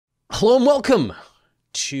Hello and welcome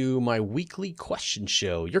to my weekly question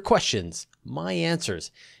show. Your questions, my answers.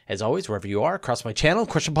 As always, wherever you are across my channel,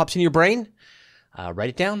 question pops in your brain, write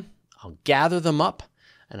it down. I'll gather them up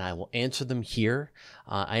and I will answer them here.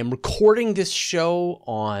 I am recording this show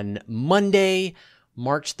on Monday,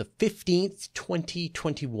 March the 15th,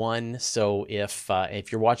 2021. So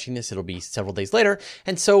if you're watching this, it'll be several days later.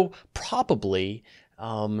 And so probably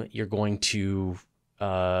you're going to,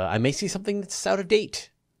 I may see something that's out of date.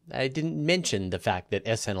 I didn't mention the fact that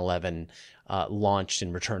SN11 launched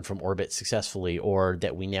and returned from orbit successfully, or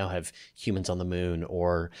that we now have humans on the moon,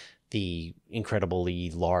 or the incredibly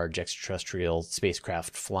large extraterrestrial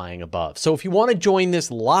spacecraft flying above. So if you want to join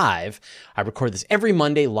this live, I record this every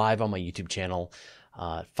Monday live on my YouTube channel,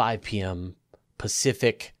 5 p.m.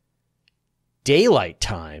 Pacific Daylight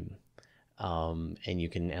Time, and you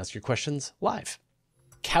can ask your questions live.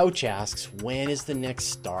 Couch asks, when is the next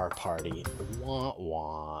star party? Wah,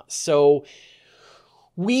 wah. So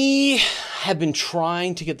we have been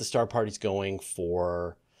trying to get the star parties going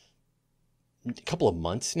for a couple of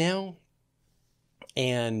months now.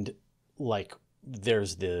 And like,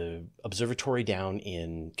 there's the observatory down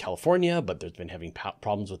in California, but there's been having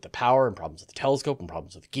problems with the power and problems with the telescope and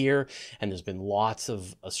problems with gear. And there's been lots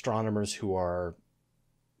of astronomers who are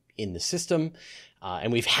in the system.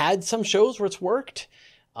 And we've had some shows where it's worked.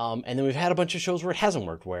 And then we've had a bunch of shows where it hasn't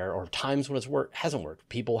worked, or times when hasn't worked.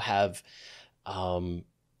 People have,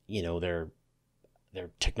 their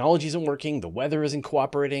technology isn't working. The weather isn't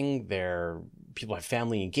cooperating. People have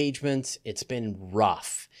family engagements. It's been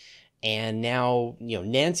rough. And now,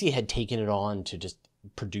 Nancy had taken it on to just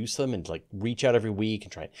produce them and like reach out every week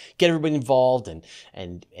and try and get everybody involved and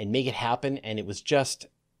make it happen. And it was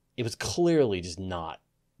clearly just not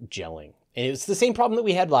gelling. And it was the same problem that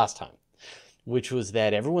we had last time, which was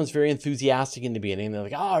that everyone's very enthusiastic in the beginning. They're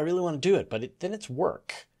like, oh, I really want to do it. But then it's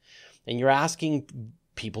work. And you're asking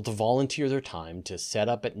people to volunteer their time to set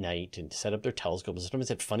up at night and set up their telescopes. Sometimes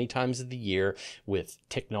at funny times of the year with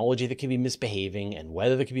technology that can be misbehaving and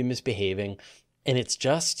weather that can be misbehaving. And it's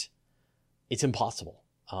impossible.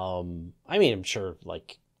 I'm sure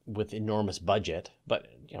like with enormous budget, but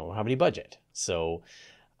how many budget? So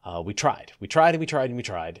we tried.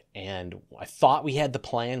 And I thought we had the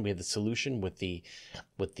plan. We had the solution with the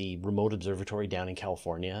remote observatory down in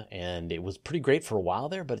California. And it was pretty great for a while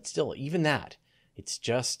there, but it's still, even that, it's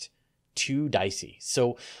just too dicey.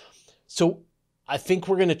 So I think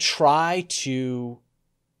we're going to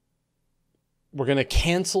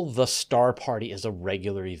cancel the star party as a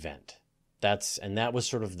regular event. That was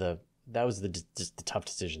the tough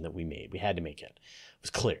decision that we made. We had to make it. It was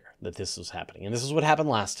clear that this was happening. And this is what happened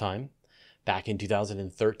last time. Back in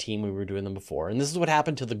 2013, we were doing them before. And this is what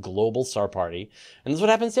happened to the global star party. And this is what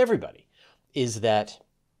happens to everybody, is that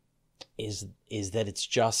it's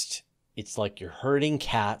like you're herding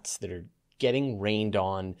cats that are getting rained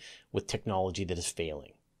on with technology that is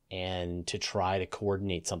failing. And to try to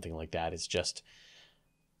coordinate something like that it's just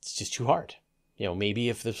too hard. Maybe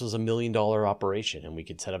if this was $1 million operation and we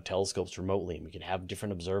could set up telescopes remotely and we could have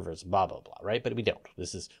different observers, blah, blah, blah, right? But we don't.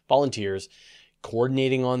 This is volunteers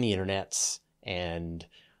coordinating on the internets, and,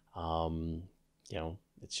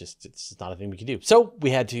 it's not a thing we can do. So we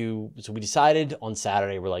decided on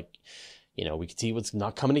Saturday, we're like, we could see what's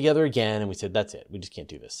not coming together again. And we said, that's it. We just can't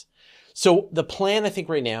do this. So the plan, I think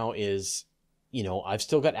right now is, I've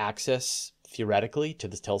still got access theoretically to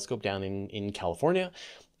this telescope down in California,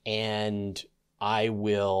 and I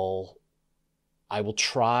will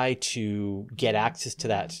try to get access to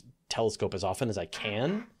that telescope as often as I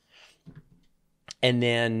can. And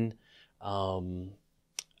then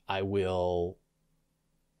I will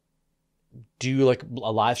do like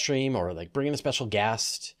a live stream or like bring in a special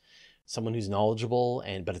guest, someone who's knowledgeable,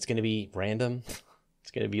 but it's going to be random. It's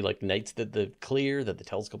going to be like nights that the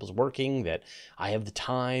telescope is working, that I have the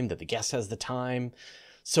time, that the guest has the time.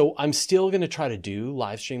 So I'm still going to try to do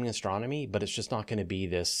live streaming astronomy, but it's just not going to be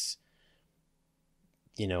this,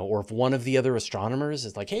 or if one of the other astronomers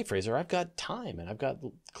is like, hey, Fraser, I've got time and I've got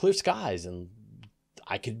clear skies and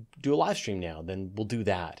I could do a live stream now, then we'll do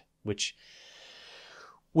that, which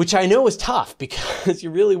I know is tough because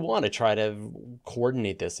you really want to try to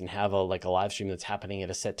coordinate this and have a live stream that's happening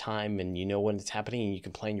at a set time and when it's happening and you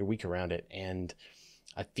can plan your week around it. And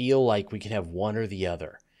I feel like we can have one or the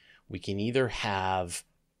other. We can either have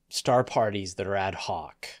star parties that are ad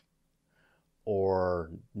hoc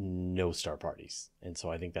or no star parties. And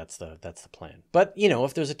so I think that's the plan. But,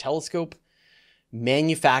 if there's a telescope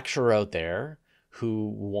manufacturer out there who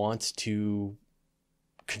wants to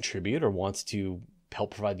contribute or wants to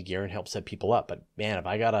help provide the gear and help set people up. But man, if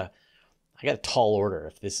I gotta I got a tall order.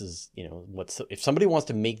 If this is, if somebody wants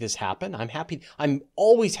to make this happen, I'm happy. I'm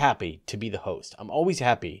always happy to be the host. I'm always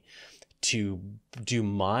happy to do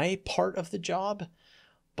my part of the job,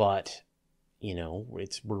 but we're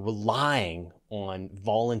relying on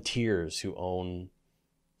volunteers who own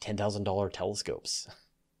 $10,000 telescopes,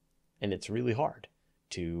 and it's really hard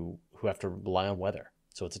who have to rely on weather.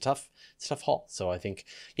 So it's a tough haul. So I think,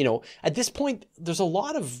 at this point, there's a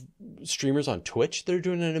lot of streamers on Twitch that are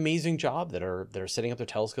doing an amazing job that are setting up their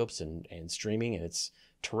telescopes and streaming, and it's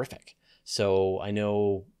terrific. So I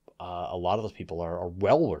know a lot of those people are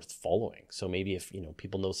well worth following. So maybe if,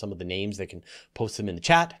 people know some of the names, they can post them in the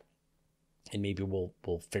chat, and maybe we'll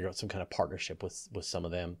figure out some kind of partnership with some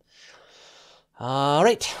of them. All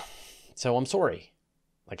right. So I'm sorry.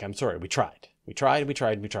 I'm sorry. We tried,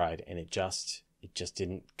 and it just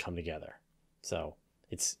didn't come together. So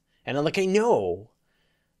I know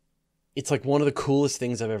it's like one of the coolest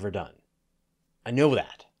things I've ever done. I know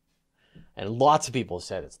that. And lots of people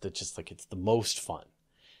said it's the most fun.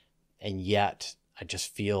 And yet I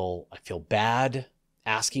feel bad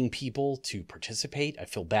asking people to participate. I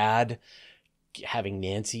feel bad having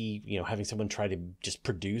Nancy, having someone try to just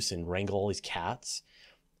produce and wrangle all these cats.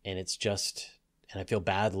 And I feel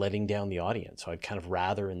bad letting down the audience. So I'd kind of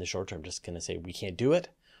rather in the short term just going to say we can't do it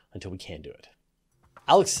until we can do it.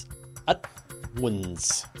 Alex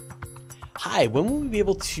Utwins. Hi, when will we be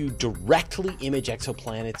able to directly image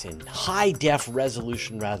exoplanets in high def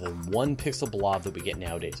resolution rather than 1 pixel blob that we get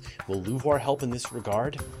nowadays? Will LUVOIR help in this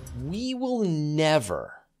regard? We will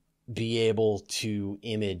never be able to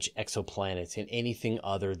image exoplanets in anything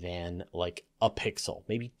other than like a pixel,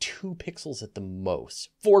 maybe 2 pixels at the most.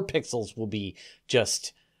 4 pixels will be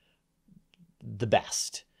just the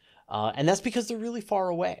best. And that's because they're really far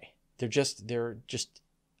away. They're just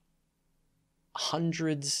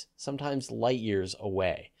hundreds, sometimes light years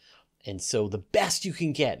away. And so the best you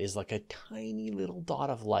can get is like a tiny little dot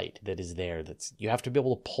of light that is there. You have to be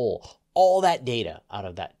able to pull all that data out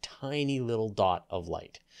of that tiny little dot of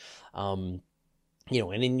light. And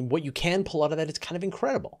in what you can pull out of that, it's kind of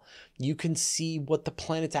incredible. You can see what the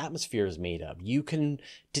planet's atmosphere is made of. You can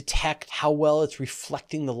detect how well it's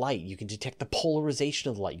reflecting the light. You can detect the polarization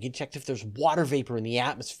of the light. You can detect if there's water vapor in the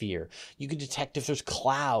atmosphere. You can detect if there's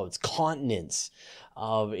clouds, continents.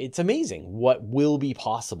 It's amazing what will be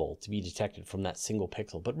possible to be detected from that single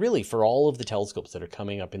pixel. But really, for all of the telescopes that are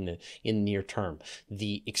coming up in the near term,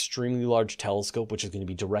 the extremely large telescope, which is going to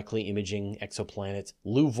be directly imaging exoplanets,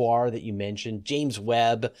 LUVOIR that you mentioned, James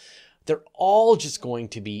Webb, they're all just going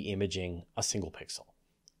to be imaging a single pixel.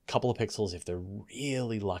 A couple of pixels if they're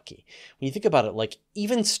really lucky. When you think about it, like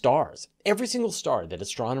even stars, every single star that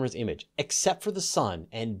astronomers image, except for the sun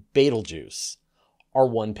and Betelgeuse, are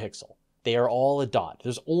 1 pixel. They are all a dot.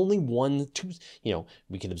 There's only 1, 2,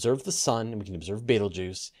 we can observe the sun and we can observe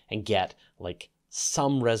Betelgeuse and get like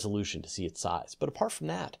some resolution to see its size. But apart from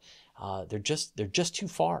that, they're just too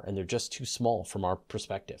far and they're just too small from our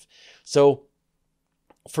perspective. So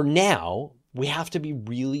for now, we have to be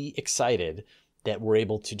really excited that we're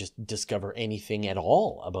able to just discover anything at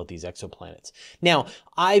all about these exoplanets. Now,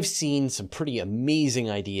 I've seen some pretty amazing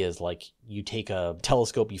ideas, like you take a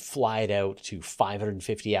telescope, you fly it out to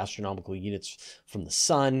 550 astronomical units from the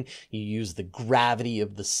sun, you use the gravity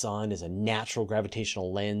of the sun as a natural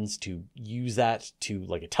gravitational lens to use that to,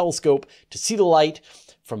 like a telescope, to see the light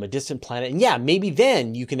from a distant planet. And yeah, maybe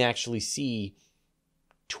then you can actually see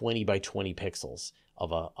 20 by 20 pixels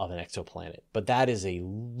of an exoplanet. But that is a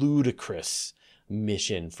ludicrous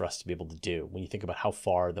mission for us to be able to do when you think about how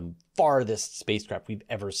far the farthest spacecraft we've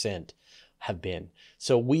ever sent have been.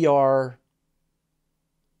 So we are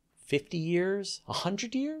 50 years,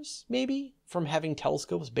 100 years maybe from having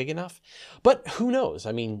telescopes big enough. But who knows?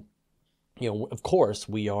 I mean, of course,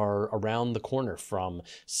 we are around the corner from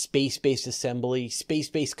space-based assembly,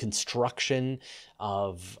 space-based construction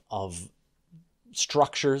of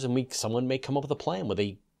structures, and someone may come up with a plan with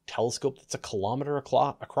a telescope that's 1 kilometer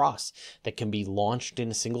across that can be launched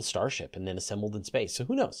in a single starship and then assembled in space. So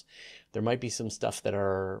who knows? There might be some stuff that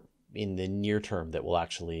are in the near term that will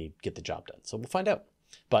actually get the job done. So we'll find out.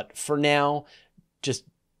 But for now, just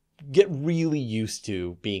get really used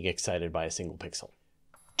to being excited by a single pixel.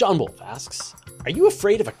 John Wolf asks, are you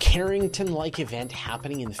afraid of a Carrington-like event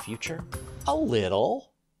happening in the future? A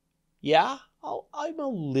little. Yeah. I'm a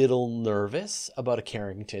little nervous about a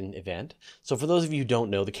Carrington event. So for those of you who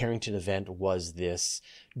don't know, the Carrington event was this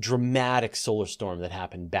dramatic solar storm that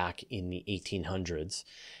happened back in the 1800s.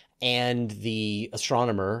 And the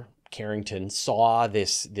astronomer, Carrington, saw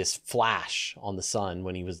this flash on the sun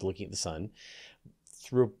when he was looking at the sun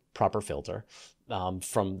through a proper filter.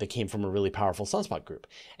 that came from a really powerful sunspot group.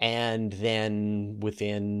 And then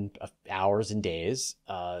within hours and days,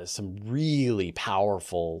 some really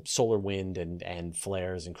powerful solar wind and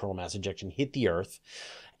flares and coronal mass ejection hit the Earth.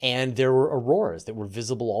 And there were auroras that were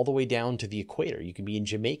visible all the way down to the equator. You can be in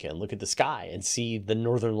Jamaica and look at the sky and see the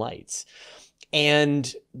northern lights.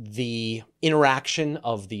 And the interaction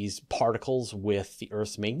of these particles with the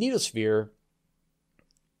Earth's magnetosphere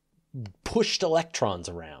pushed electrons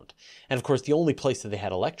around. And of course, the only place that they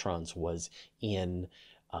had electrons was in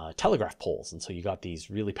telegraph poles. And so you got these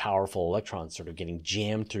really powerful electrons sort of getting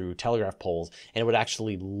jammed through telegraph poles, and it would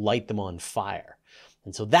actually light them on fire.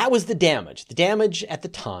 And so that was the damage. The damage at the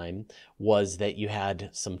time was that you had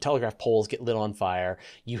some telegraph poles get lit on fire.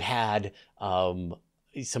 You had a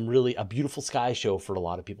beautiful sky show for a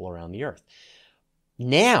lot of people around the Earth.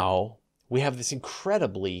 Now we have this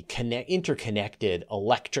incredibly interconnected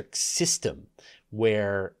electric system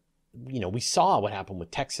where, we saw what happened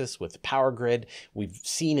with Texas, with the power grid. We've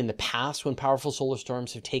seen in the past when powerful solar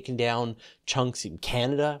storms have taken down chunks in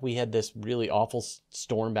Canada. We had this really awful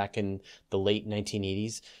storm back in the late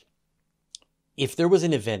 1980s. If there was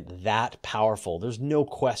an event that powerful, there's no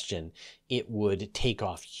question it would take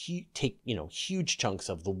huge chunks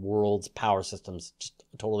of the world's power systems just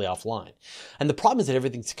totally offline. And the problem is that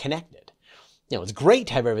everything's connected. It's great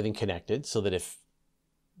to have everything connected so that if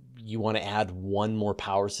you want to add one more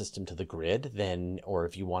power system to the grid, or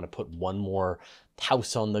if you want to put one more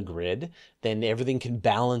house on the grid, then everything can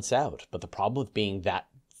balance out. But the problem with being that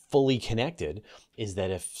fully connected is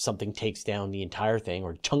that if something takes down the entire thing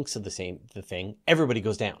or chunks of the thing, everybody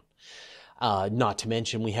goes down. Not to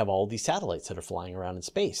mention we have all these satellites that are flying around in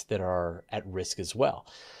space that are at risk as well.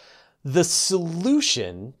 The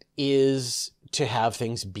solution is to have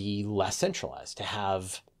things be less centralized, to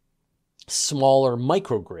have smaller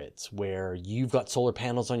microgrids where you've got solar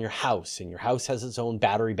panels on your house and your house has its own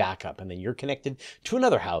battery backup, and then you're connected to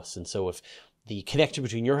another house. And so if the connection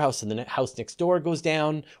between your house and the house next door goes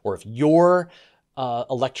down, or if your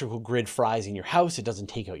electrical grid fries in your house, it doesn't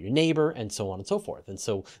take out your neighbor, and so on and so forth. And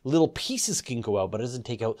so little pieces can go out, but it doesn't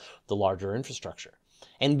take out the larger infrastructure.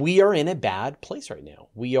 And we are in a bad place right now.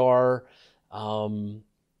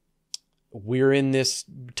 We're in this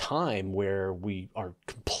time where we are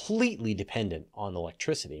completely dependent on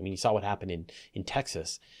electricity. I mean, you saw what happened in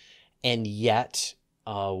Texas, and yet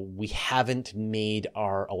we haven't made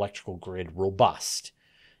our electrical grid robust.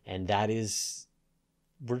 And it's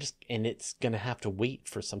going to have to wait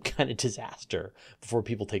for some kind of disaster before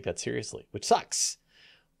people take that seriously, which sucks.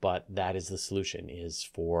 But that is the solution, is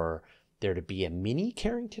for there to be a mini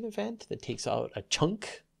Carrington event that takes out a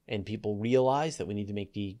chunk, and people realize that we need to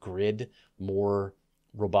make the grid more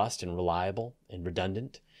robust and reliable and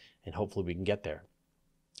redundant, and hopefully we can get there.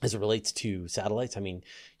 As it relates to satellites, I mean,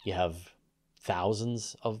 you have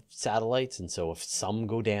thousands of satellites, and so if some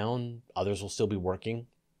go down, others will still be working.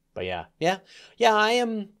 But yeah, I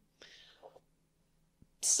am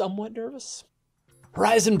somewhat nervous.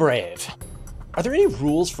 Horizon Brave. Are there any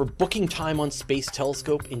rules for booking time on Space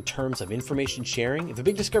Telescope in terms of information sharing? If a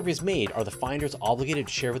big discovery is made, are the finders obligated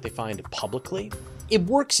to share what they find publicly? It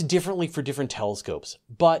works differently for different telescopes,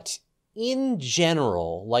 but in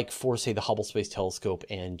general, like for, say, the Hubble Space Telescope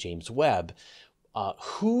and James Webb,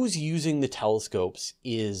 who's using the telescopes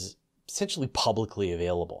is essentially publicly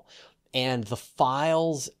available. And the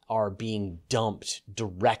files are being dumped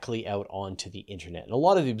directly out onto the internet. And a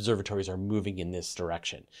lot of the observatories are moving in this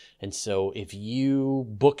direction. And so if you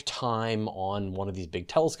book time on one of these big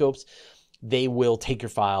telescopes, they will take your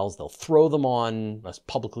files, they'll throw them on a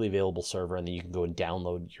publicly available server, and then you can go and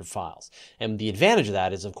download your files. And the advantage of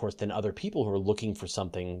that is, of course, then other people who are looking for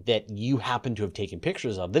something that you happen to have taken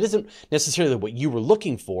pictures of that isn't necessarily what you were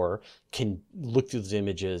looking for can look through those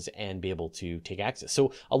images and be able to take access.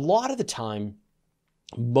 So a lot of the time,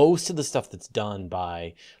 most of the stuff that's done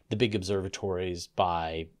by the big observatories,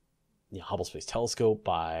 by Hubble Space Telescope,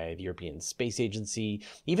 by the European Space Agency,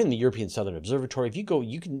 even the European Southern Observatory. If you go,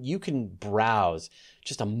 you can browse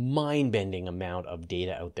just a mind-bending amount of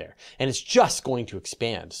data out there. And it's just going to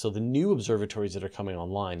expand. So the new observatories that are coming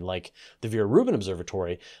online, like the Vera Rubin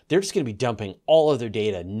Observatory, they're just going to be dumping all of their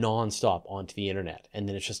data nonstop onto the internet. And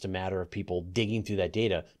then it's just a matter of people digging through that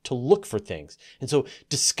data to look for things. And so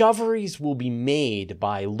discoveries will be made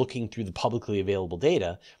by looking through the publicly available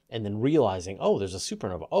data and then realizing, oh, there's a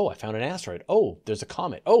supernova. Oh, I found an asteroid. Oh, there's a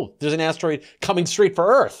comet. Oh, there's an asteroid coming straight for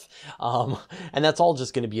Earth. And that's all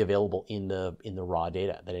just going to be available in the raw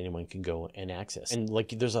data that anyone can go and access. And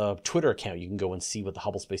like there's a Twitter account, you can go and see what the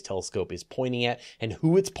Hubble Space Telescope is pointing at and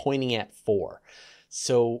who it's pointing at for.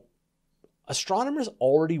 So astronomers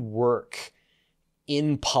already work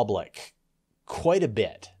in public quite a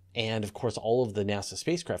bit. And of course, all of the NASA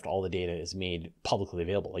spacecraft, all the data is made publicly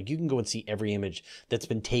available. Like you can go and see every image that's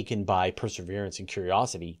been taken by Perseverance and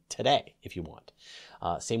Curiosity today, if you want.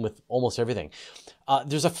 Same with almost everything.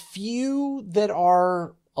 There's a few that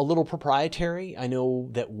are a little proprietary. I know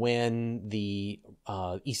that when the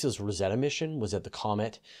ESA's Rosetta mission was at the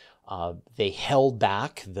Comet, they held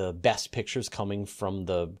back the best pictures coming from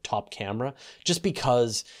the top camera just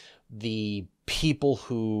because the people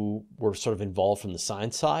who were sort of involved from the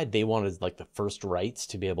science side, they wanted like the first rights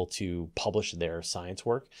to be able to publish their science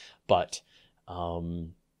work. But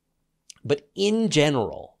in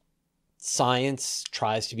general, science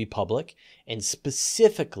tries to be public, and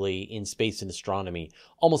specifically in space and astronomy,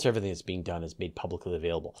 almost everything that's being done is made publicly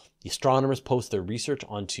available. The astronomers post their research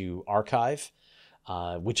onto arXiv,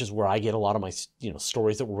 which is where I get a lot of my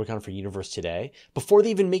stories that we're working on for Universe Today. Before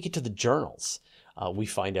they even make it to the journals, we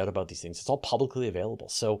find out about these things. It's all publicly available.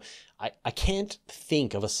 So I can't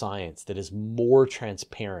think of a science that is more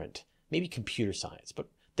transparent, maybe computer science, but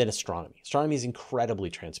than astronomy. Astronomy is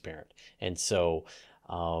incredibly transparent. And so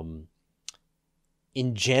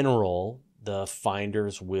in general, the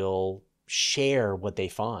finders will share what they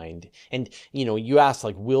find. And, you ask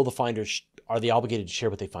like, will the finders, are they obligated to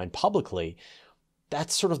share what they find publicly?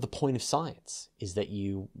 That's sort of the point of science, is that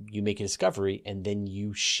you make a discovery and then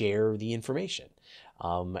you share the information.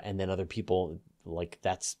 And then other people, like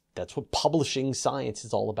that's what publishing science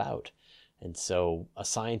is all about. And so a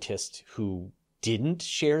scientist who didn't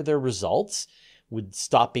share their results would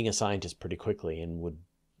stop being a scientist pretty quickly and would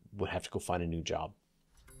have to go find a new job.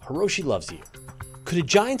 Hiroshi loves you. Could a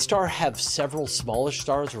giant star have several smaller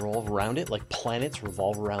stars revolve around it, like planets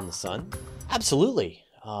revolve around the sun? Absolutely.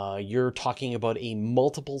 You're talking about a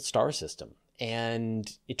multiple star system.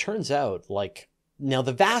 And it turns out now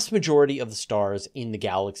the vast majority of the stars in the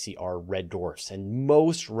galaxy are red dwarfs, and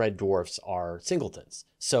most red dwarfs are singletons.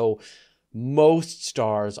 So most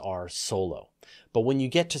stars are solo. But when you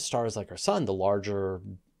get to stars like our sun, the larger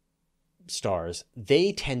stars,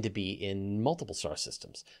 they tend to be in multiple star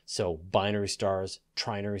systems. So binary stars,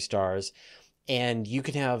 trinary stars, and you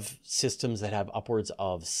can have systems that have upwards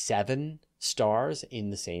of 7 stars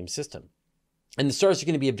in the same system. And the stars are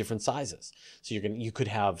going to be of different sizes. So you could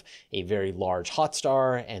have a very large hot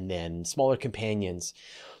star and then smaller companions.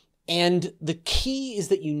 And the key is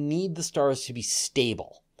that you need the stars to be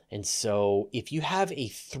stable. And so if you have a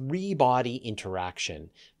 3-body interaction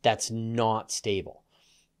that's not stable,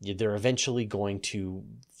 they're eventually going to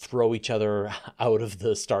throw each other out of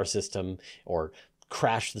the star system or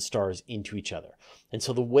crash the stars into each other. And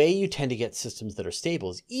so the way you tend to get systems that are stable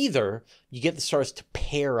is either you get the stars to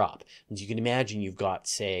pair up. As you can imagine, you've got,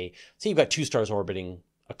 say you've got 2 stars orbiting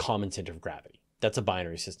a common center of gravity. That's a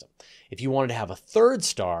binary system. If you wanted to have a third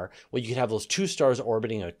star, well, you could have those 2 stars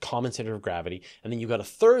orbiting a common center of gravity, and then you've got a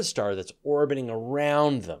third star that's orbiting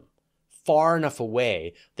around them far enough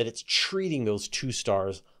away that it's treating those 2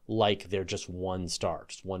 stars like they're just one star,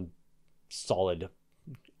 just one solid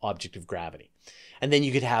object of gravity. And then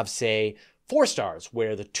you could have, say, 4 stars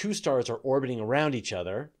where the 2 stars are orbiting around each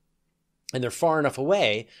other and they're far enough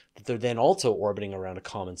away that they're then also orbiting around a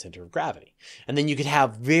common center of gravity. And then you could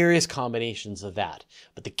have various combinations of that.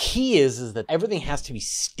 But the key is that everything has to be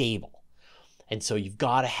stable. And so you've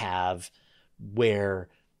got to have where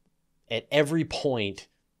at every point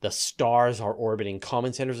the stars are orbiting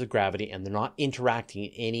common centers of gravity and they're not interacting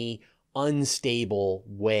in any unstable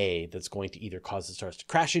way that's going to either cause the stars to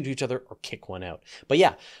crash into each other or kick one out. But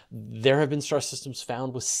yeah, there have been star systems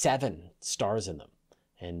found with 7 stars in them.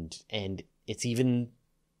 And it's even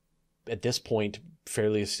at this point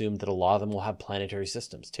fairly assumed that a lot of them will have planetary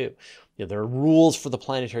systems too. There are rules for the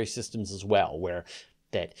planetary systems as well, where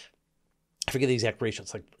that I forget the exact ratio.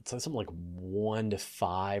 It's like something like 1 to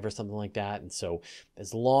 5 or something like that. And so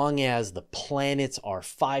as long as the planets are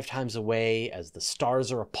 5 times away, as the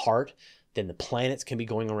stars are apart, then the planets can be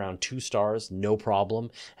going around 2 stars, no problem.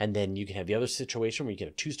 And then you can have the other situation where you can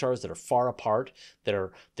have 2 stars that are far apart,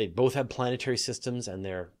 they both have planetary systems and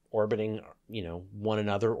they're orbiting, one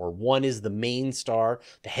another, or one is the main star,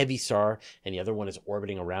 the heavy star, and the other one is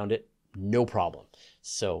orbiting around it. No problem.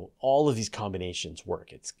 So all of these combinations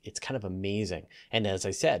work. It's kind of amazing. And as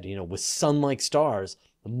I said, with sun-like stars,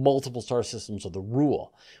 multiple star systems are the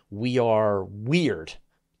rule. We are weird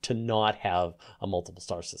to not have a multiple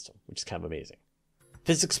star system, which is kind of amazing.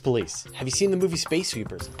 Physics Police. Have you seen the movie Space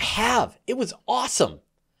Sweepers? I have. It was awesome.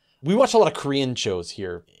 We watch a lot of Korean shows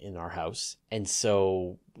here in our house. And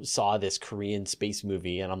so saw this Korean space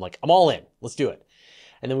movie and I'm like, I'm all in. Let's do it.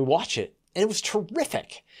 And then we watch it. And it was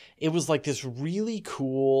terrific. It was like this really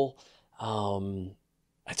cool,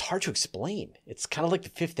 I it's hard to explain. It's kind of like the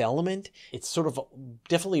Fifth Element. It's sort of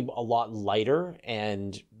definitely a lot lighter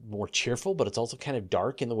and more cheerful, but it's also kind of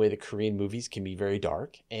dark in the way that Korean movies can be very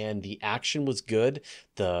dark. And the action was good.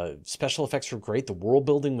 The special effects were great. The world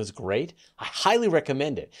building was great. I highly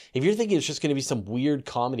recommend it. If you're thinking it's just going to be some weird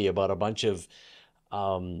comedy about a bunch of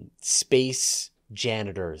space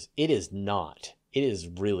janitors, it is not. It is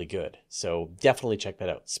really good. So definitely check that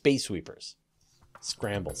out. Space Sweepers.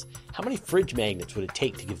 Scrambles. How many fridge magnets would it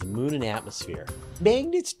take to give the moon an atmosphere?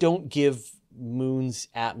 Magnets don't give moons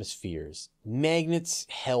atmospheres. Magnets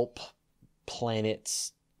help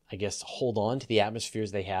planets, I guess, hold on to the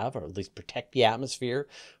atmospheres they have, or at least protect the atmosphere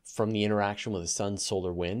from the interaction with the sun's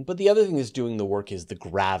solar wind. But the other thing that's doing the work is the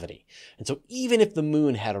gravity. And so even if the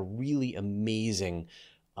moon had a really amazing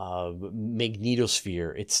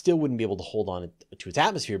magnetosphere, it still wouldn't be able to hold on to its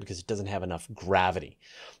atmosphere because it doesn't have enough gravity.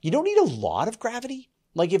 You don't need a lot of gravity.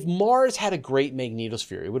 Like if Mars had a great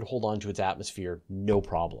magnetosphere, it would hold on to its atmosphere, no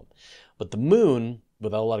problem. But the moon,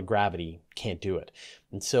 without a lot of gravity, can't do it.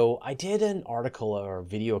 And so I did an article or a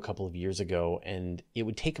video a couple of years ago, and it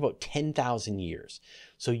would take about 10,000 years.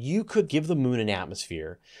 So you could give the moon an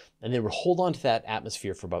atmosphere, and then would hold on to that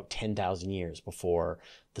atmosphere for about 10,000 years before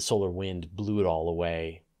the solar wind blew it all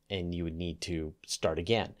away, and you would need to start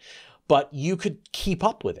again. But you could keep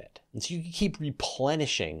up with it. And so you could keep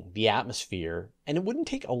replenishing the atmosphere, and it wouldn't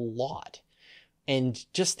take a lot. And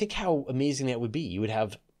just think how amazing that would be. You would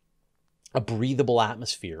have a breathable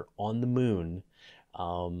atmosphere on the moon.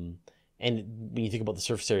 And when you think about the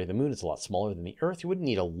surface area of the moon, it's a lot smaller than the Earth. You wouldn't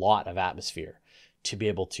need a lot of atmosphere to be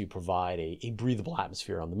able to provide a breathable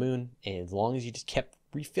atmosphere on the moon. And as long as you just kept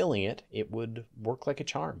refilling it, it would work like a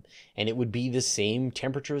charm. And it would be the same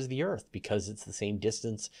temperature as the Earth because it's the same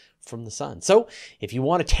distance from the sun. So if you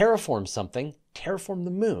want to terraform something, terraform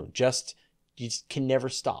the moon. You just can never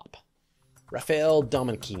stop. Raphael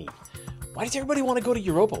Dominichini. Why does everybody want to go to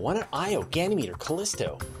Europa? Why not Io, Ganymede, or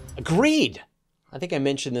Callisto? Agreed! I think I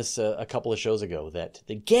mentioned this a couple of shows ago, that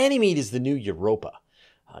the Ganymede is the new Europa.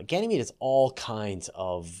 Ganymede has all kinds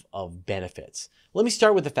of benefits. Let me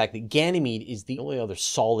start with the fact that Ganymede is the only other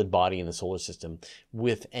solid body in the solar system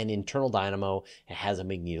with an internal dynamo and has a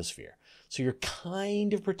magnetosphere. So you're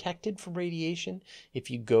kind of protected from radiation if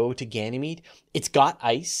you go to Ganymede. It's got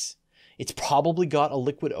ice. It's probably got a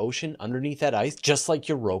liquid ocean underneath that ice, just like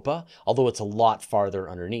Europa, although it's a lot farther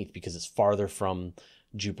underneath because it's farther from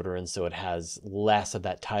Jupiter, and so it has less of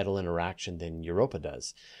that tidal interaction than Europa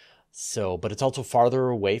does. So, but it's also farther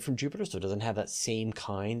away from Jupiter, so it doesn't have that same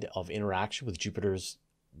kind of interaction with Jupiter's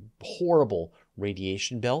horrible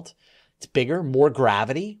radiation belt. It's bigger, more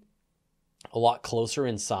gravity, a lot closer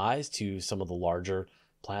in size to some of the larger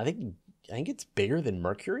planets. I think it's bigger than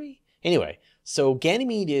Mercury. Anyway, so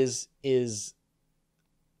Ganymede is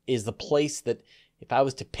the place that, if I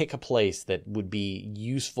was to pick a place that would be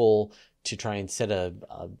useful to try and set a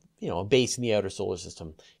base in the outer solar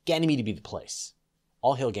system, Ganymede would be the place.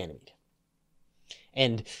 All hail Ganymede.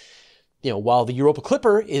 And, while the Europa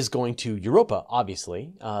Clipper is going to Europa,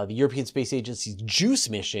 obviously, the European Space Agency's JUICE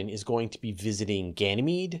mission is going to be visiting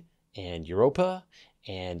Ganymede and Europa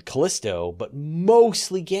and Callisto, but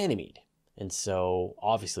mostly Ganymede. And so,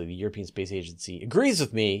 obviously, the European Space Agency agrees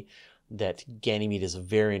with me that Ganymede is a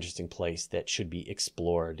very interesting place that should be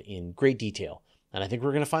explored in great detail. And I think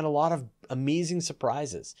we're going to find a lot of amazing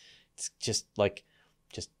surprises. It's just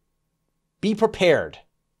be prepared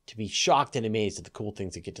to be shocked and amazed at the cool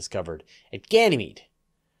things that get discovered at Ganymede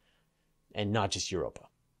and not just Europa.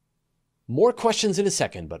 More questions in a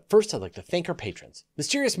second, but first I'd like to thank our patrons.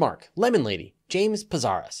 Mysterious Mark, Lemon Lady, James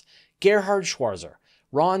Pizarras, Gerhard Schwarzer,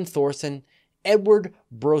 Ron Thorson, Edward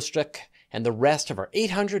Brostruck, and the rest of our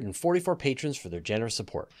 844 patrons for their generous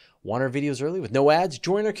support. Want our videos early with no ads?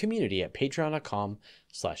 Join our community at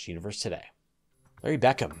patreon.com/universetoday. Larry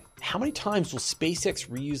Beckham, how many times will SpaceX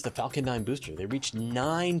reuse the Falcon 9 booster? They reached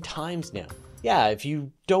 9 times now. Yeah, if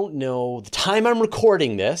you don't know, the time I'm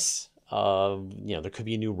recording this, there could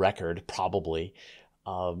be a new record, probably.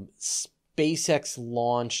 SpaceX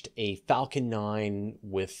launched a Falcon 9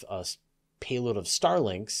 with a payload of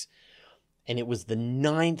Starlinks, and it was the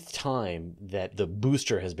 9th time that the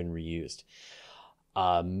booster has been reused.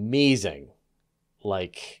 Amazing.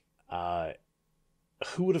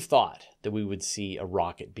 Who would have thought that we would see a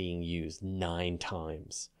rocket being used 9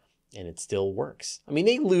 times and it still works? I mean,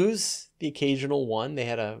 they lose the occasional one. They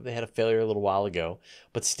had a failure a little while ago,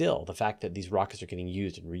 but still, the fact that these rockets are getting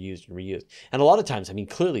used and reused and reused. And a lot of times, I mean,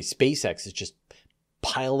 clearly SpaceX is just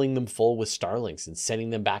piling them full with Starlinks and sending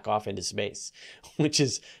them back off into space, which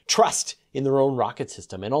is trust in their own rocket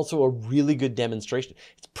system, and also a really good demonstration.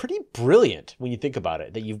 It's pretty brilliant when you think about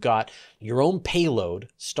it, that you've got your own payload,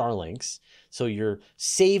 Starlinks, so you're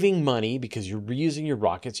saving money because you're reusing your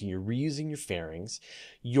rockets and you're reusing your fairings.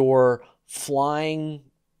 You're flying,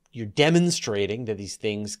 you're demonstrating that these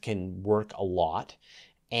things can work a lot,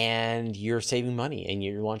 and you're saving money, and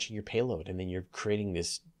you're launching your payload, and then you're creating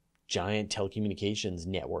this giant telecommunications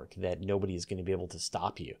network that nobody is going to be able to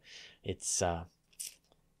stop you. It's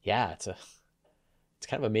it's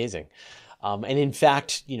kind of amazing. And in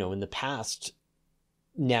fact, in the past,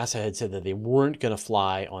 NASA had said that they weren't going to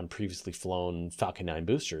fly on previously flown Falcon 9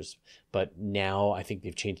 boosters, but now I think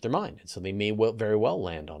they've changed their mind. And so they may very well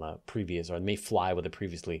land on a previous, or may fly with a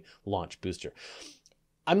previously launched booster.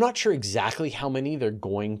 I'm not sure exactly how many they're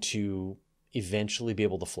going to eventually be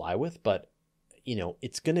able to fly with, but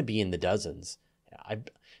it's going to be in the dozens.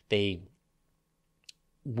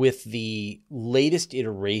 With the latest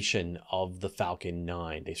iteration of the Falcon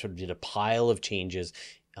 9, they sort of did a pile of changes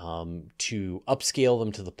to upscale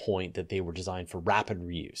them to the point that they were designed for rapid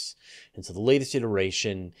reuse. And so the latest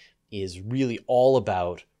iteration is really all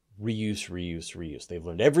about reuse, reuse, reuse. They've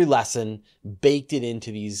learned every lesson, baked it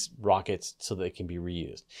into these rockets so that it can be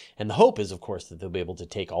reused. And the hope is, of course, that they'll be able to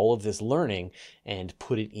take all of this learning and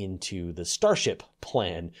put it into the Starship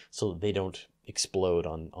plan so that they don't explode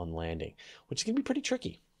on landing, which is going to be pretty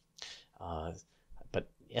tricky. But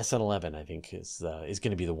SN11, I think, is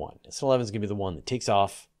going to be the one. SN11 is going to be the one that takes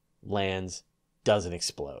off, lands, doesn't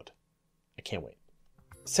explode. I can't wait.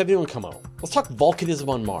 71 Como. Let's talk volcanism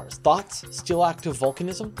on Mars. Thoughts? Still active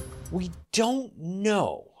volcanism? We don't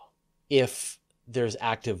know if there's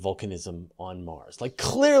active volcanism on Mars. Like,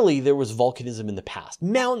 clearly there was volcanism in the past.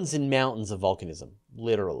 Mountains and mountains of volcanism,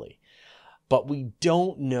 literally. But we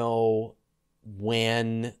don't know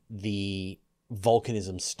when the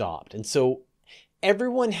volcanism stopped. And so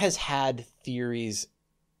everyone has had theories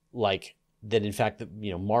like that, in fact, that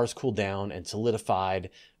Mars cooled down and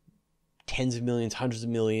solidified tens of millions, hundreds of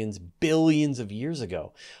millions, billions of years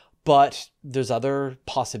ago. But there's other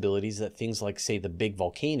possibilities that things like, say, the big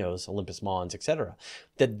volcanoes, Olympus Mons, etc.,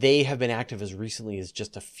 that they have been active as recently as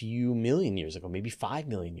just a few million years ago, maybe 5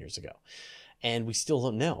 million years ago. And we still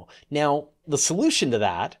don't know. Now, the solution to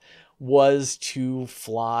that was to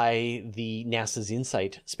fly the NASA's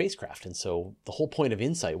InSight spacecraft. And so the whole point of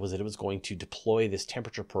InSight was that it was going to deploy this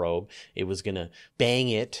temperature probe. It was going to bang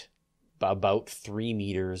it about 3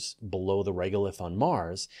 meters below the regolith on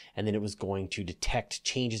Mars, and then it was going to detect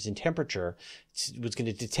changes in temperature. It was going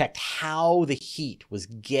to detect how the heat was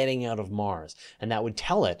getting out of Mars, and that would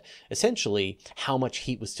tell it essentially how much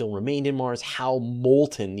heat was still remained in Mars, how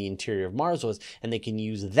molten the interior of Mars was, and they can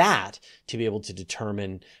use that to be able to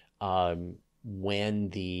determine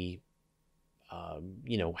when the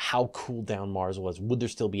how cooled down Mars was. Would there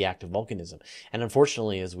still be active volcanism? And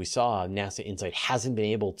unfortunately, as we saw, NASA InSight hasn't been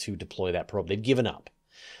able to deploy that probe. They've given up.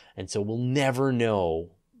 And so we'll never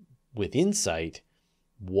know with InSight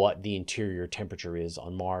what the interior temperature is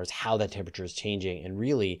on Mars, how that temperature is changing, and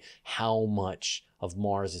really how much of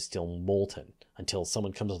Mars is still molten until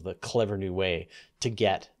someone comes up with a clever new way to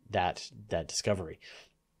get that discovery.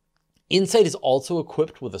 InSight is also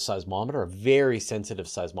equipped with a seismometer, a very sensitive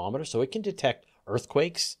seismometer, so it can detect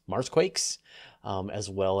earthquakes, Marsquakes, as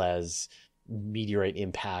well as meteorite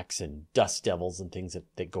impacts and dust devils and things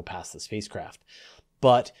that go past the spacecraft.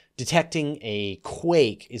 But detecting a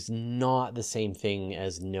quake is not the same thing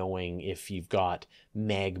as knowing if you've got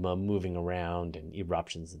magma moving around and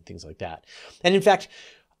eruptions and things like that. And in fact,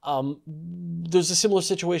 there's a similar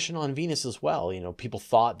situation on Venus as well. People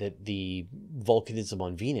thought that the volcanism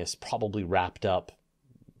on Venus probably wrapped up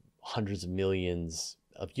hundreds of millions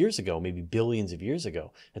of years ago, maybe billions of years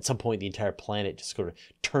ago. At some point, the entire planet just sort of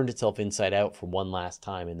turned itself inside out for one last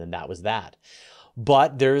time, and then that was that.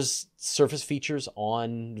 But there's surface features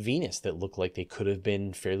on Venus that look like they could have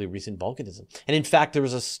been fairly recent volcanism. And in fact, there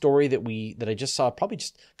was a story that I just saw probably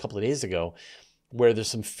just a couple of days ago, where there's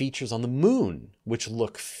some features on the moon which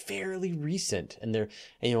look fairly recent, and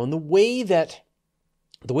the way that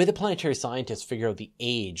planetary scientists figure out the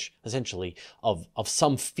age, essentially, of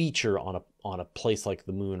some feature on a place like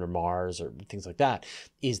the moon or Mars or things like that,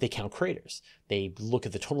 is they count craters. They look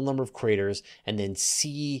at the total number of craters and then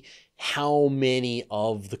see how many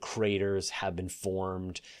of the craters have been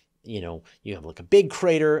formed. You have like a big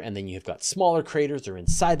crater, and then you've got smaller craters that are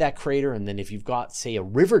inside that crater, and then if you've got, say, a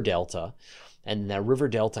river delta, and that river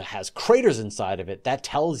delta has craters inside of it, that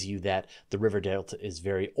tells you that the river delta is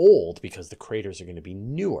very old because the craters are going to be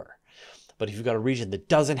newer. But if you've got a region that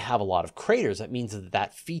doesn't have a lot of craters, that means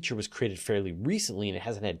that feature was created fairly recently and it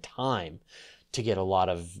hasn't had time to get a lot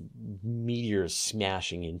of meteors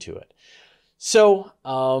smashing into it. So,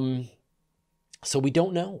 so we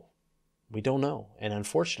don't know. We don't know. And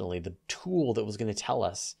unfortunately, the tool that was going to tell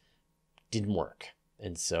us didn't work.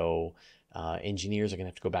 And so engineers are going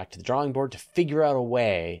to have to go back to the drawing board to figure out a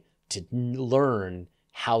way to learn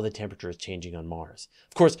how the temperature is changing on Mars.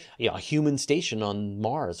 Of course, a human station on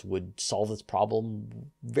Mars would solve this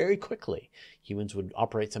problem very quickly. Humans would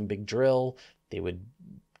operate some big drill. They would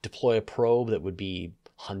deploy a probe that would be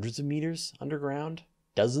hundreds of meters underground,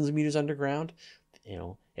 dozens of meters underground.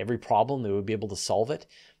 Every problem, they would be able to solve it.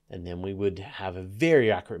 And then we would have a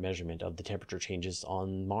very accurate measurement of the temperature changes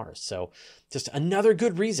on Mars. So just another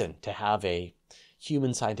good reason to have a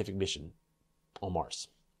human scientific mission on Mars.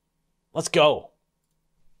 Let's go.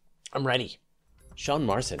 I'm ready. Sean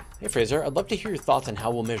Marson. Hey, Fraser. I'd love to hear your thoughts on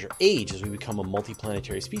how we'll measure age as we become a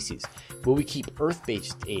multiplanetary species. Will we keep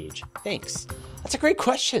Earth-based age? Thanks. That's a great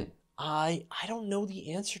question. I don't know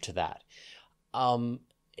the answer to that.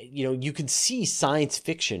 You can see science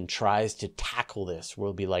fiction tries to tackle this, where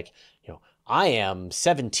it'll be like, I am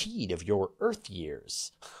 17 of your Earth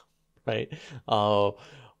years, right?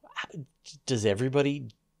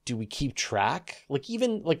 Do we keep track?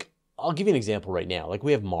 I'll give you an example right now. Like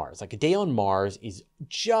we have Mars. Like a day on Mars is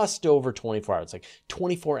just over 24 hours, like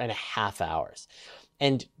 24 and a half hours.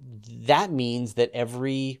 And that means that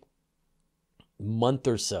every month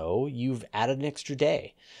or so, you've added an extra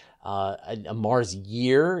day. A Mars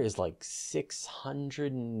year is like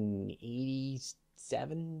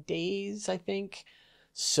 687 days, I think.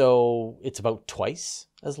 So it's about twice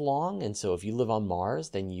as long. And so if you live on Mars,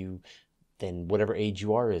 then whatever age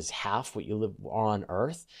you are is half what you are on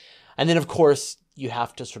Earth. And then, of course, you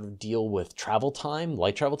have to sort of deal with travel time,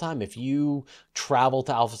 light travel time. If you travel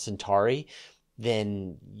to Alpha Centauri,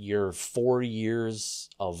 then you're 4 years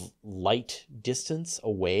of light distance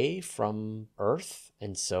away from Earth.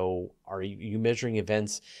 And so are you measuring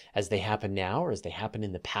events as they happen now or as they happen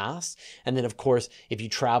in the past? And then, of course, if you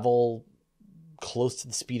travel close to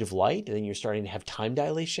the speed of light, then you're starting to have time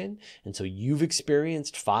dilation. And so you've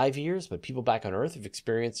experienced 5 years, but people back on Earth have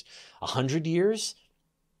experienced 100 years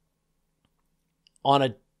on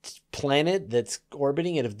a planet that's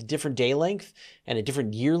orbiting at a different day length and a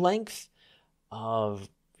different year length. I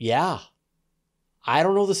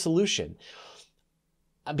don't know the solution.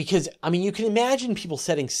 Because, you can imagine people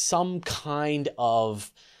setting some kind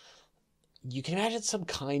of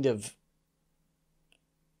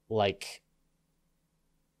like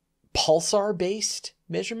pulsar-based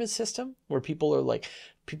measurement system where people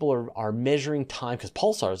are measuring time, because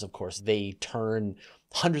pulsars, of course, they turn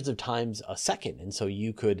hundreds of times a second. And so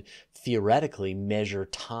you could theoretically measure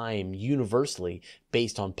time universally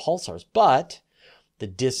based on pulsars. But the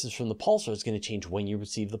distance from the pulsar is going to change when you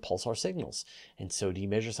receive the pulsar signals. And so do you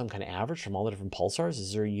measure some kind of average from all the different pulsars?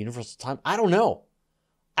 Is there a universal time? I don't know.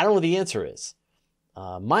 I don't know what the answer is.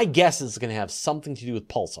 My guess is it's going to have something to do with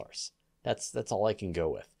pulsars. That's all I can go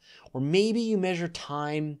with. Or maybe you measure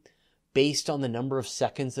time based on the number of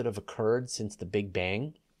seconds that have occurred since the Big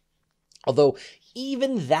Bang. Although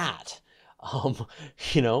even that,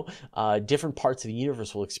 different parts of the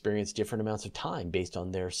universe will experience different amounts of time based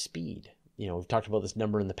on their speed. We've talked about this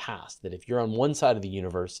number in the past, that if you're on one side of the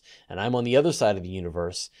universe and I'm on the other side of the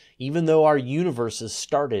universe, even though our universe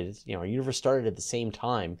started at the same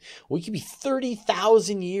time, we could be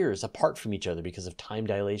 30,000 years apart from each other because of time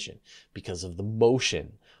dilation, because of the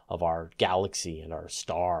motion of our galaxy and our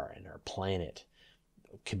star and our planet.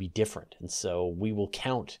 It could be different. And so we will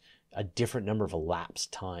count a different number of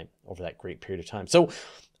elapsed time over that great period of time. So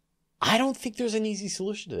I don't think there's an easy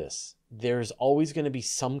solution to this. There's always going to be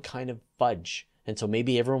some kind of fudge. And so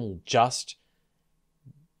maybe everyone will just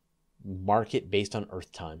mark it based on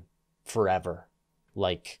Earth time forever.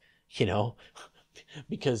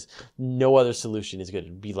 Because no other solution is good.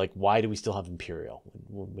 It'd be like, why do we still have imperial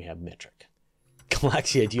when we have metric?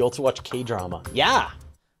 Galaxia, do you also watch K-drama? Yeah,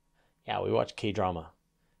 we watch K-drama,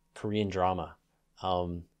 Korean drama.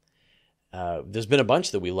 There's been a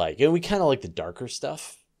bunch that we like. And we kind of like the darker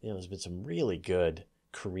stuff. There's been some really good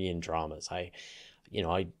Korean dramas.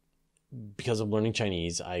 Because I'm learning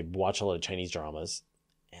Chinese, I watch a lot of Chinese dramas,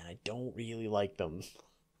 and I don't really like them.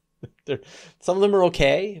 Some of them are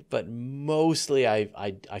okay, but mostly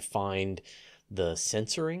I find the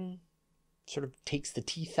censoring sort of takes the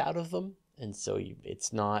teeth out of them. And so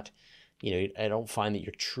it's not, I don't find that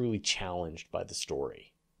you're truly challenged by the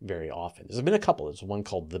story very often. There's been a couple. There's one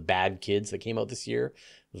called The Bad Kids that came out this year.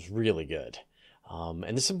 It was really good. And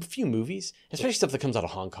there's a few movies, especially stuff that comes out of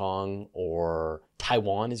Hong Kong or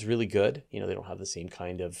Taiwan is really good. They don't have the same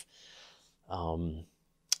kind of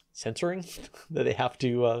censoring that they have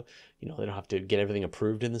to, they don't have to get everything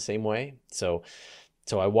approved in the same way. So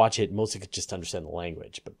I watch it mostly just to understand the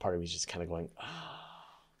language, but part of me is just kind of going,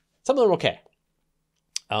 some of them are okay.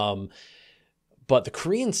 But the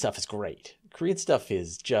Korean stuff is great. Korean stuff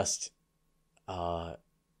is just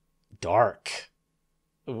dark.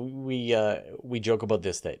 We joke about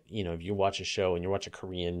this, that, if you watch a show and you watch a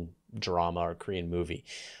Korean drama or Korean movie,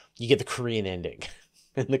 you get the Korean ending.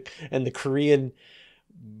 and the Korean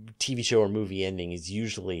TV show or movie ending is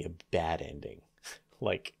usually a bad ending.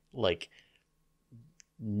 Like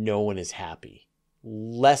no one is happy.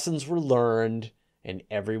 Lessons were learned and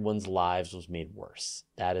everyone's lives was made worse.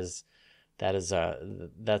 That's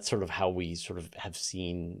sort of how we sort of have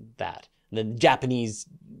seen that. And then Japanese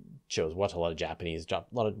shows, watch a lot of Japanese,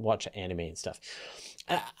 watch anime and stuff.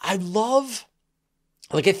 I love,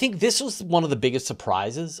 I think this was one of the biggest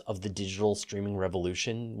surprises of the digital streaming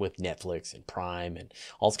revolution with Netflix and Prime and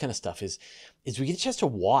all this kind of stuff is we get a chance to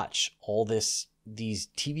watch all these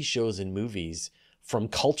TV shows and movies from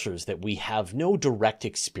cultures that we have no direct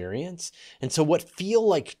experience. And so what feel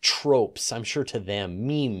like tropes, I'm sure to them,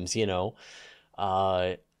 memes,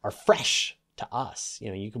 are fresh to us.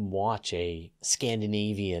 You can watch a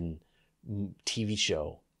Scandinavian TV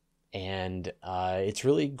show and it's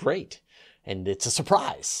really great. And it's a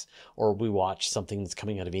surprise. Or we watch something that's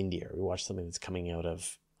coming out of India, or we watch something that's coming out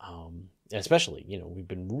of, especially, we've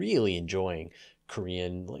been really enjoying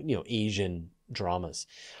Korean, Asian dramas.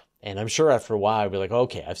 And I'm sure after a while, I'll be like,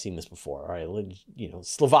 okay, I've seen this before. All right,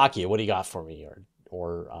 Slovakia, what do you got for me?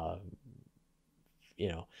 Or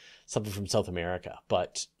something from South America.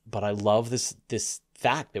 But I love this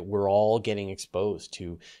fact that we're all getting exposed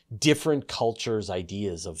to different cultures'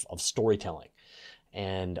 ideas of storytelling.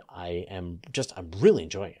 And I'm really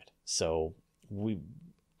enjoying it. So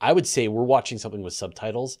I would say we're watching something with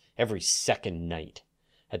subtitles every second night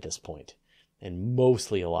at this point, and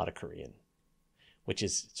mostly a lot of Korean, which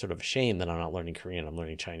is sort of a shame that I'm not learning Korean. I'm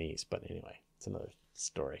learning Chinese, but anyway, it's another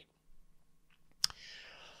story.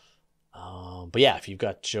 But yeah, if you've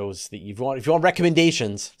got shows that if you want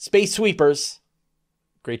recommendations, Space Sweepers,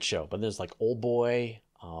 great show. But there's like Old Boy.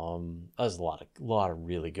 There's a lot of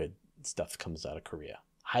really good stuff comes out of Korea.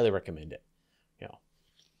 Highly recommend it.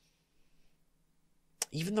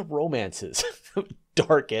 Even the romances,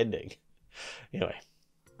 dark ending. Anyway,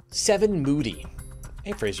 7 Moody.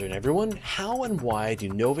 Hey Fraser and everyone, how and why do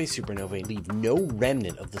novae supernovae leave no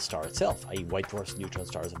remnant of the star itself, i.e. white dwarfs, neutron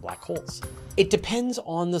stars, and black holes? It depends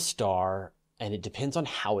on the star, and it depends on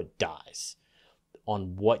how it dies,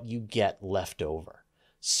 on what you get left over.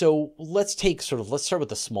 So let's start with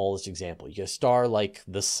the smallest example. You get a star like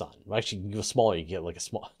the sun. Well, actually, you go smaller, you get like a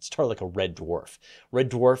small star like a red dwarf.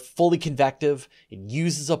 Red dwarf, fully convective. It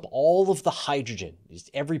uses up all of the hydrogen.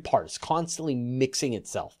 Just every part is constantly mixing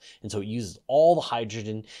itself. And so it uses all the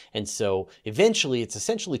hydrogen. And so eventually it's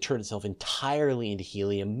essentially turned itself entirely into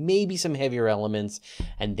helium, maybe some heavier elements,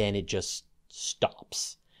 and then it just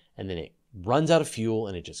stops. And then it runs out of fuel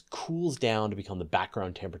and it just cools down to become the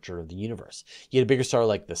background temperature of the universe. You get a bigger star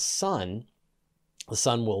like the sun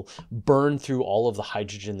will burn through all of the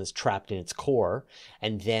hydrogen that's trapped in its core,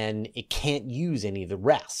 and then it can't use any of the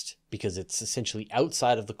rest because it's essentially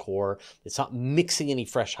outside of the core. It's not mixing any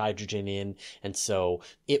fresh hydrogen in, and so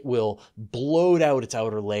it will bloat out its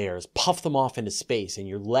outer layers, puff them off into space, and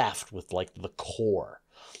you're left with like the core.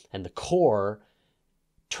 And the core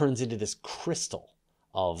turns into this crystal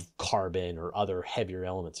of carbon or other heavier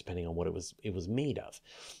elements, depending on what it was made of.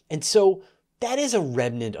 And so that is a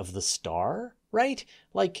remnant of the star, right?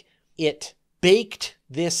 Like it baked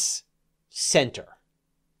this center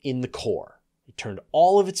in the core. It turned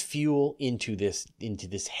all of its fuel into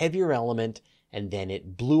this heavier element, and then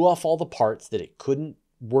it blew off all the parts that it couldn't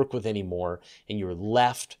work with anymore, and you're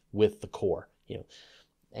left with the core.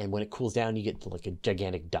 And when it cools down, you get like a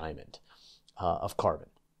gigantic diamond of carbon.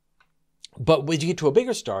 But when you get to a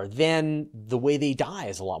bigger star, then the way they die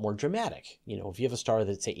is a lot more dramatic. If you have a star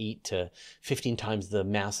that's, say, 8 to 15 times the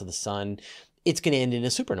mass of the sun, it's going to end in a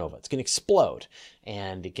supernova. It's going to explode.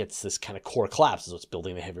 And it gets this kind of core collapse. So it's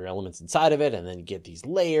building the heavier elements inside of it. And then you get these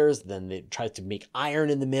layers. Then it tries to make iron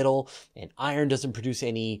in the middle. And iron doesn't produce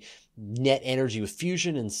any net energy with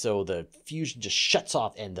fusion. And so the fusion just shuts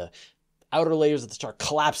off, and the outer layers of the star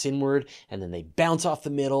collapse inward, and then they bounce off the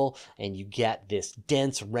middle, and you get this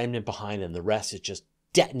dense remnant behind, and the rest is just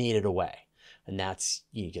detonated away. And that's,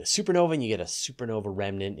 you get a supernova, and you get a supernova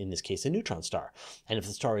remnant, in this case, a neutron star. And if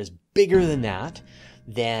the star is bigger than that,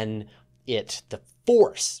 then the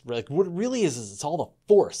force, like what it really is it's all the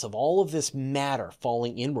force of all of this matter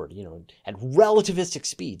falling inward, at relativistic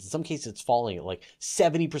speeds. In some cases, it's falling at like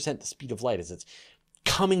 70% the speed of light as it's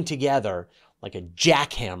coming together like a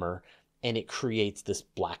jackhammer, and it creates this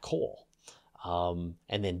black hole, and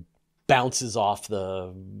then bounces off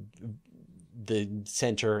the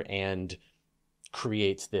center and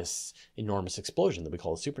creates this enormous explosion that we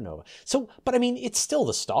call a supernova. So, but I mean, it's still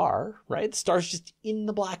the star, right? The star's just in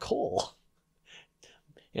the black hole.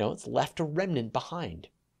 It's left a remnant behind.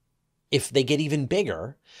 If they get even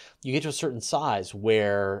bigger, you get to a certain size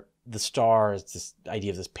where the star is this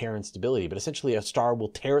idea of this pair instability, but essentially a star will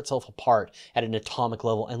tear itself apart at an atomic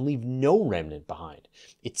level and leave no remnant behind.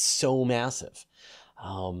 It's so massive.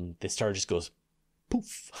 The star just goes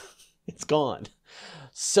poof, it's gone.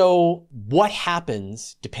 So what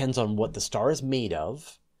happens depends on what the star is made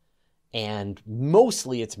of, and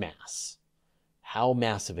mostly its mass. How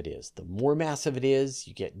massive it is. The more massive it is,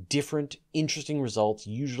 you get different interesting results,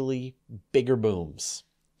 usually bigger booms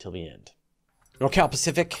till the end. NorCal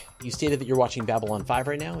Pacific, you stated that you're watching Babylon 5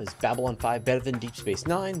 right now. Is Babylon 5 better than Deep Space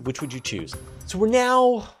Nine? Which would you choose? So we're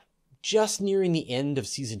now just nearing the end of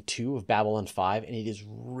season 2 of Babylon 5, and it is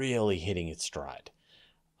really hitting its stride.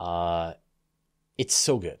 It's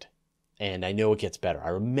so good, and I know it gets better. I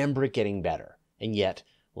remember it getting better, and yet,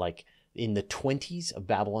 like, in the 20s of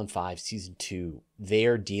Babylon 5 season 2, they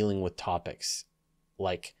are dealing with topics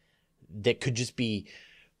like that could be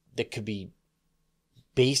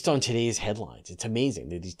based on today's headlines. It's amazing.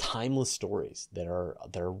 They're these timeless stories that are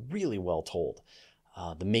really well told.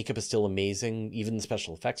 The makeup is still amazing. Even the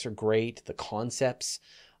special effects are great. The concepts,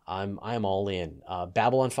 I'm all in.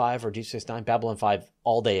 Babylon 5 or Deep Space Nine? Babylon 5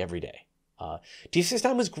 all day, every day. Deep Space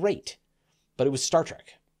Nine was great, but it was Star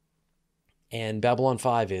Trek. And Babylon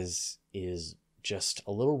 5 is just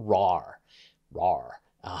a little raw.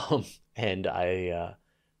 And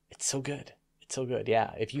it's so good. It's so good.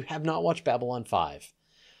 Yeah. If you have not watched Babylon 5,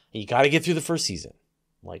 you got to get through the first season.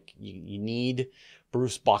 Like, you need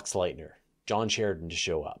Bruce Boxleitner, John Sheridan to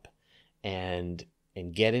show up and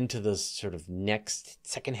get into the sort of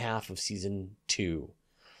second half of season 2.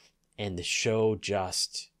 And the show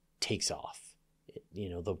just takes off.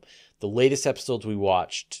 The latest episodes we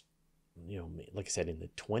watched, like I said, in the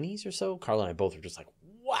 20s or so, Carla and I both were just like,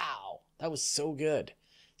 wow, that was so good.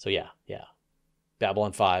 So yeah.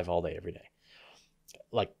 Babylon 5 all day, every day.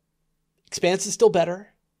 Like, Expanse is still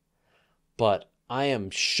better, but I am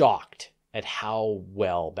shocked at how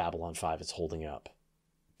well Babylon 5 is holding up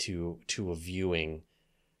to a viewing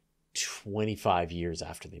 25 years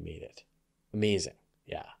after they made it. Amazing.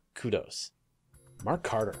 Yeah. Kudos. Mark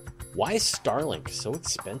Carter, why is Starlink so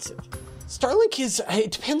expensive? Starlink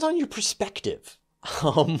it depends on your perspective.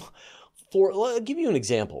 I'll give you an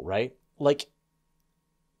example, right? Like,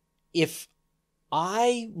 if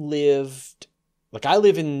I live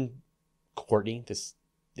in Courtenay, this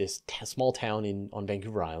small town on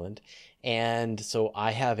Vancouver Island, and so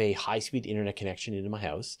I have a high-speed internet connection into my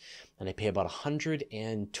house, and I pay about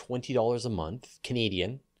 $120 a month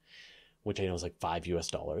Canadian, which I know is like $5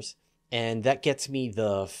 US. And that gets me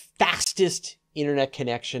the fastest internet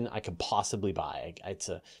connection I could possibly buy. It's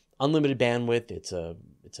a unlimited bandwidth. It's a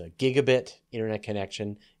gigabit internet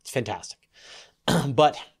connection. It's fantastic. And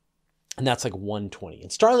that's like $120.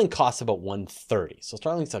 And Starlink costs about $130. So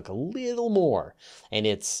Starlink's like a little more. And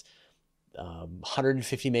it's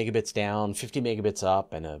 150 megabits down, 50 megabits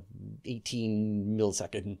up, and a 18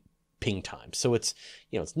 millisecond ping time. So it's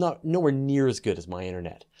not nowhere near as good as my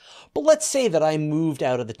internet. But let's say that I moved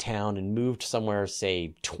out of the town and moved somewhere,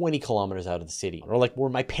 say 20 kilometers out of the city, or like where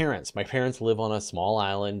my parents live on a small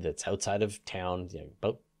island that's outside of town,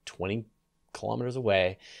 about 20 kilometers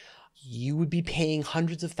away. You would be paying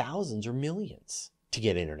hundreds of thousands or millions to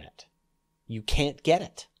get internet. You can't get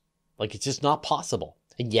it. Like, it's just not possible.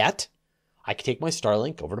 And yet I could take my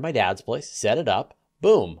Starlink over to my dad's place, set it up,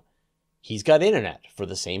 boom. He's got internet for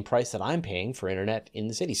the same price that I'm paying for internet in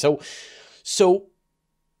the city. So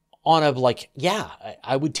on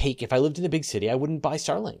I would take, if I lived in a big city, I wouldn't buy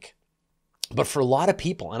Starlink. But for a lot of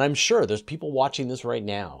people, and I'm sure there's people watching this right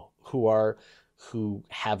now who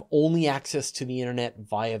have only access to the internet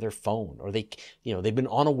via their phone, or they've been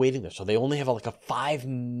on a waiting list, so they only have a 5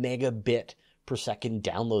 megabit per second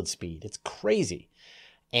download speed. It's crazy.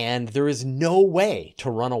 And there is no way to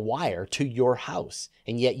run a wire to your house.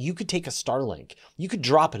 And yet you could take a Starlink, you could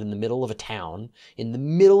drop it in the middle of a town, in the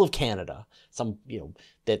middle of Canada,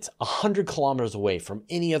 that's 100 kilometers away from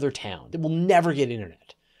any other town that will never get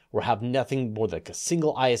internet, or have nothing more than a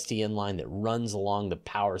single ISDN line that runs along the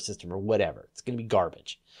power system or whatever. It's going to be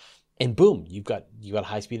garbage. And boom, you got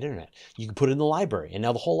high-speed internet. You could put it in the library, and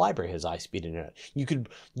now the whole library has high-speed internet. You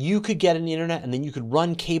could get an internet, and then you could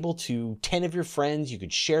run cable to 10 of your friends. You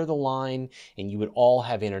could share the line, and you would all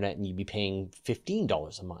have internet, and you'd be paying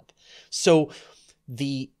 $15 a month. So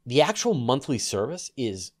The actual monthly service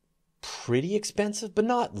is pretty expensive, but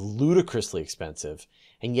not ludicrously expensive.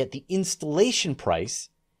 And yet the installation price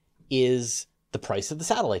is the price of the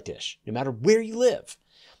satellite dish, no matter where you live.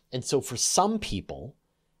 And so for some people,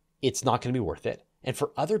 it's not going to be worth it. And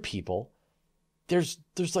for other people, there's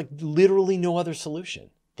like literally no other solution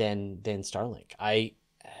than Starlink. I've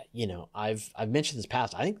mentioned this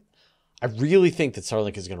past. I really think that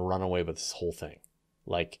Starlink is going to run away with this whole thing.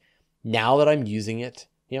 Like, now that I'm using it,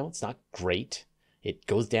 it's not great. It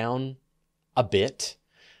goes down a bit.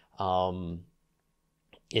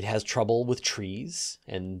 It has trouble with trees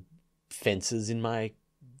and fences in my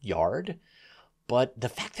yard, but the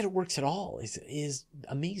fact that it works at all is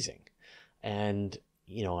amazing. And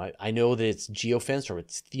I know that it's geofenced, or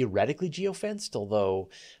it's theoretically geofenced, although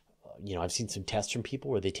I've seen some tests from people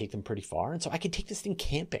where they take them pretty far. And so I could take this thing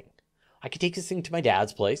camping. I could take this thing to my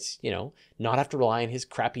dad's place, not have to rely on his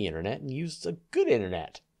crappy internet and use a good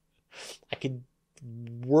internet. I could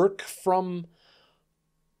work from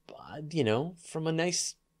a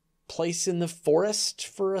nice place in the forest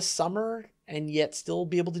for a summer and yet still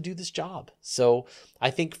be able to do this job. So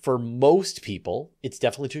I think for most people, it's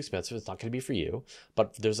definitely too expensive. It's not going to be for you,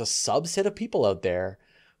 but there's a subset of people out there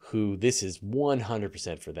who this is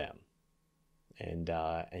 100% for them.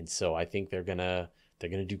 And so I think they're going to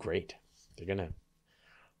do great. They're going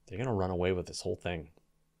to run away with this whole thing.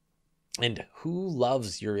 And who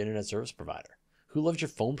loves your internet service provider? Who loves your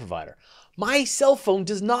phone provider? My cell phone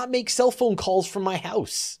does not make cell phone calls from my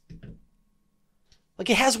house. Like,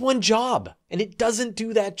 it has one job and it doesn't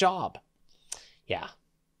do that job. Yeah,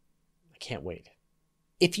 I can't wait.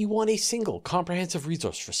 If you want a single comprehensive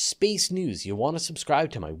resource for space news, you'll want to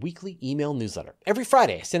subscribe to my weekly email newsletter. Every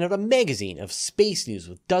Friday, I send out a magazine of space news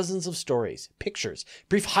with dozens of stories, pictures,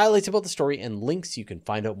 brief highlights about the story, and links so you can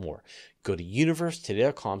find out more. Go to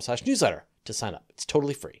universetoday.com/newsletter to sign up. It's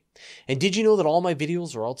totally free. And did you know that all my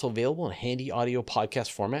videos are also available in a handy audio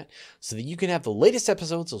podcast format so that you can have the latest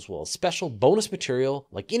episodes as well as special bonus material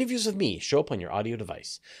like interviews with me show up on your audio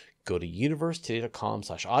device? Go to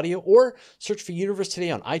universetoday.com/audio or search for Universe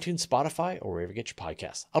Today on iTunes, Spotify, or wherever you get your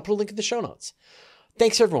podcasts. I'll put a link in the show notes.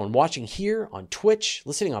 Thanks everyone watching here on Twitch,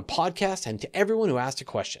 listening on podcast, and to everyone who asked a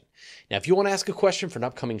question. Now, if you want to ask a question for an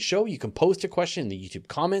upcoming show, you can post a question in the YouTube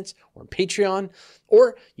comments or on Patreon,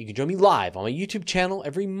 or you can join me live on my YouTube channel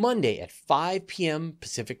every Monday at 5 p.m.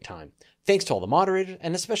 Pacific time. Thanks to all the moderators,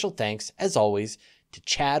 and a special thanks, as always, to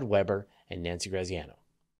Chad Weber and Nancy Graziano.